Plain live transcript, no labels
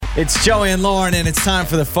It's Joey and Lauren, and it's time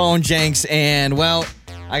for the phone, Jenks. And, well,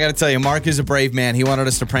 I got to tell you, Mark is a brave man. He wanted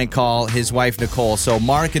us to prank call his wife, Nicole. So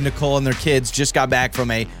Mark and Nicole and their kids just got back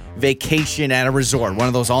from a vacation at a resort, one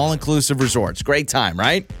of those all-inclusive resorts. Great time,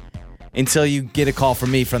 right? Until you get a call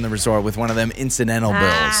from me from the resort with one of them incidental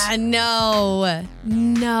bills. No.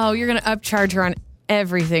 You're going to upcharge her on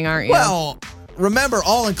everything, aren't you? Well, remember,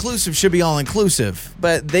 all-inclusive should be all-inclusive,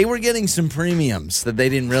 but they were getting some premiums that they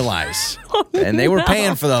didn't realize. And they were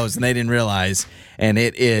paying for those, and they didn't realize. And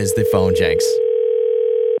it is the phone, Jenks.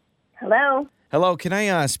 Hello. Hello, can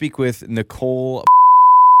I speak with Nicole?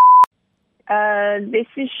 This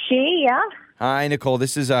is she, yeah? Hi, Nicole.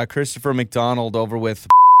 This is Christopher McDonald over with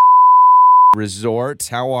Resort.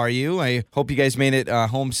 How are you? I hope you guys made it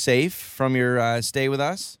home safe from your stay with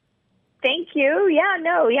us. Thank you.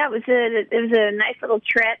 It was a nice little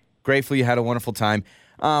trip. Grateful you had a wonderful time.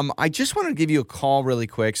 I just wanted to give you a call really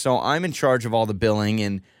quick. So I'm in charge of all the billing,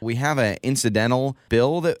 and we have an incidental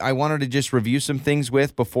bill that I wanted to just review some things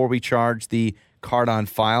with before we charge the card on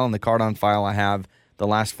file. And the card on file I have, the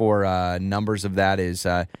last four numbers of that is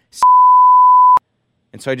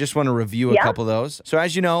and so I just want to review a couple of those. So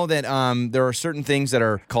as you know, that there are certain things that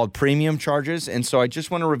are called premium charges, and so I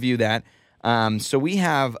just want to review that. So we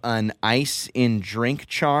have an ice in drink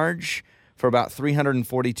charge for about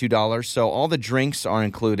 $342. So all the drinks are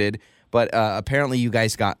included, but apparently you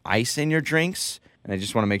guys got ice in your drinks, and I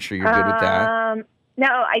just want to make sure you're good with that. No,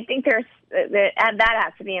 I think that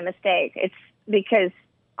has to be a mistake. It's because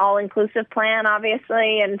all-inclusive plan,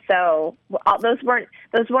 obviously, and so those weren't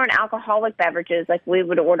alcoholic beverages like we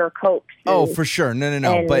would order Cokes. Oh, for sure.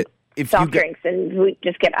 No. But if soft drinks, and we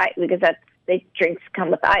just get ice because the drinks come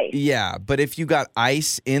with ice. Yeah, but if you got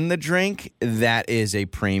ice in the drink, that is a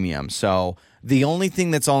premium. So the only thing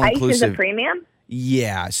that's all-inclusive... Ice is a premium?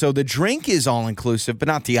 Yeah, so the drink is all-inclusive, but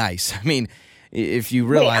not the ice. I mean, if you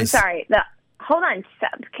realize... Wait, I'm sorry. Hold on.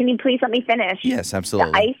 Stop. Can you please let me finish? Yes,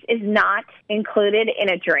 absolutely. The ice is not included in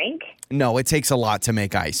a drink? No, it takes a lot to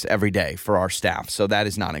make ice every day for our staff, so that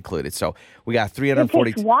is not included. So we got 340...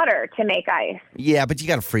 It takes water to make ice. Yeah, but you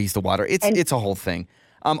got to freeze the water. It's a whole thing.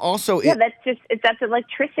 Also, that's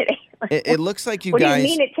electricity. It looks like you guys. What do you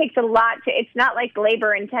mean it takes a lot to? It's not like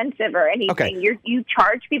labor intensive or anything. Okay. You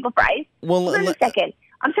charge people for ice. Well, hold on a second.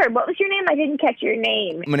 I'm sorry. What was your name? I didn't catch your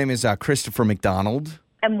name. My name is Christopher McDonald.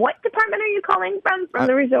 And what department are you calling from? From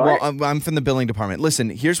the resort? Well, I'm from the billing department.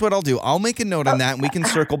 Listen, here's what I'll do. I'll make a note on that, and we can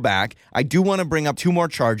circle back. I do want to bring up two more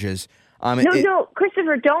charges. No,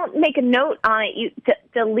 Christopher, don't make a note on it. You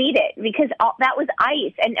delete it because that was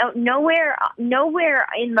ice, and nowhere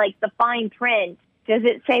in like the fine print does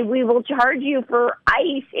it say we will charge you for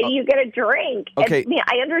ice if you get a drink. Okay.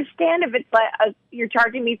 I understand if it's like you're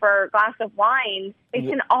charging me for a glass of wine.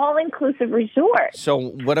 It's an all-inclusive resort.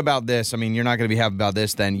 So what about this? I mean, you're not going to be happy about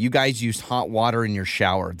this then. You guys used hot water in your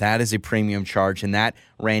shower. That is a premium charge, and that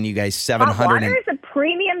ran you guys $700. Hot water is a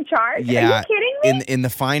premium charge? Yeah. Are you kidding me? In the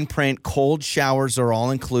fine print, cold showers are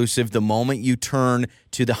all-inclusive. The moment you turn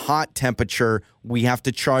to the hot temperature, we have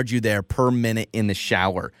to charge you there per minute in the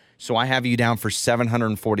shower. So I have you down for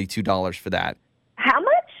 $742 for that. How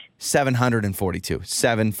much?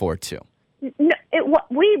 $742. No,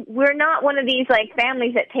 we're not one of these like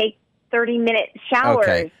families that take 30-minute showers.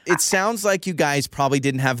 Okay. It sounds like you guys probably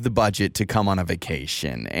didn't have the budget to come on a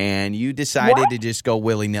vacation, and you decided to just go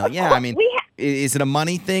willy-nilly. Yeah, I mean, is it a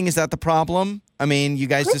money thing? Is that the problem? I mean, you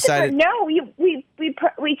guys decided... No, we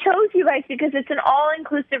chose you guys because it's an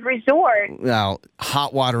all-inclusive resort. Well,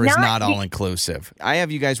 hot water is not all-inclusive. I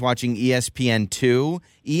have you guys watching ESPN2.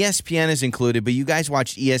 ESPN is included, but you guys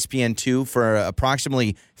watched ESPN2 for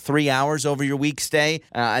approximately 3 hours over your week stay.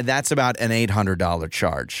 That's about an $800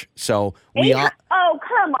 charge. So Oh,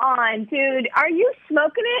 come on, dude. Are you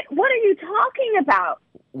smoking it? What are you talking about?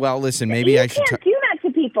 Well, listen, maybe I should... You can't do that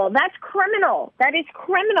to people. That's criminal. That is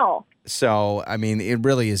criminal. So, I mean, it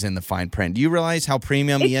really is in the fine print. Do you realize how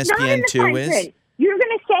premium it's ESPN2 is? Print. You're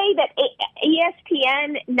going to say that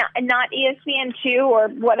ESPN, not ESPN2 or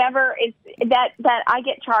whatever, is that I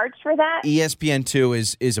get charged for that?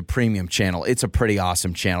 ESPN2 is a premium channel. It's a pretty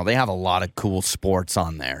awesome channel. They have a lot of cool sports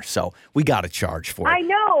on there, so we got to charge for it. I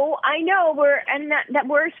know.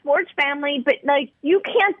 We're a sports family, but like you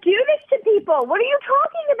can't do this to people. What are you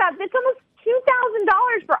talking about? That's almost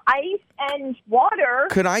 $2,000 for ice and water.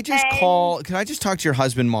 Could I just talk to your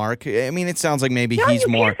husband, Mark? I mean, it sounds like maybe he's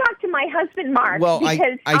more... You can't talk to my husband, Mark. Well,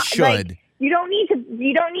 I should. You don't need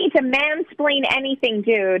to mansplain anything,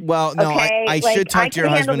 dude. Well, no, okay? I should talk to your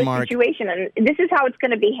husband, Mark. Situation, and this is how it's going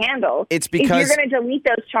to be handled. It's because you're going to delete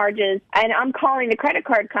those charges, and I'm calling the credit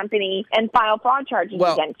card company and file fraud charges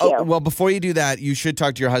against you. Well, before you do that, you should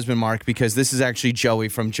talk to your husband, Mark, because this is actually Joey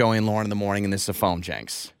from Joey and Lauren in the Morning, and this is a phone,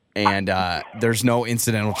 Jenks. And there's no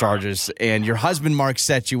incidental charges. And your husband, Mark,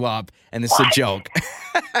 set you up, and this is a joke.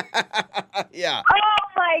 Yeah. Oh,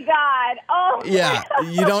 my God. Oh, yeah.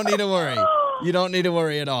 You don't need to worry. You don't need to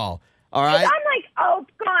worry at all. All right? I'm like, oh,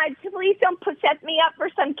 God, please don't set me up for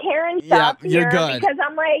some Karen stuff you're here. good. Because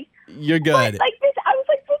I'm like, you're good. Like this, I was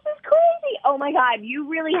like, this is crazy. Oh, my God, you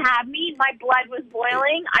really have me. My blood was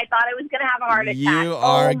boiling. I thought I was going to have a heart attack. You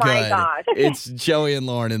are oh, my good. God. It's Joey and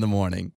Lauren in the Morning.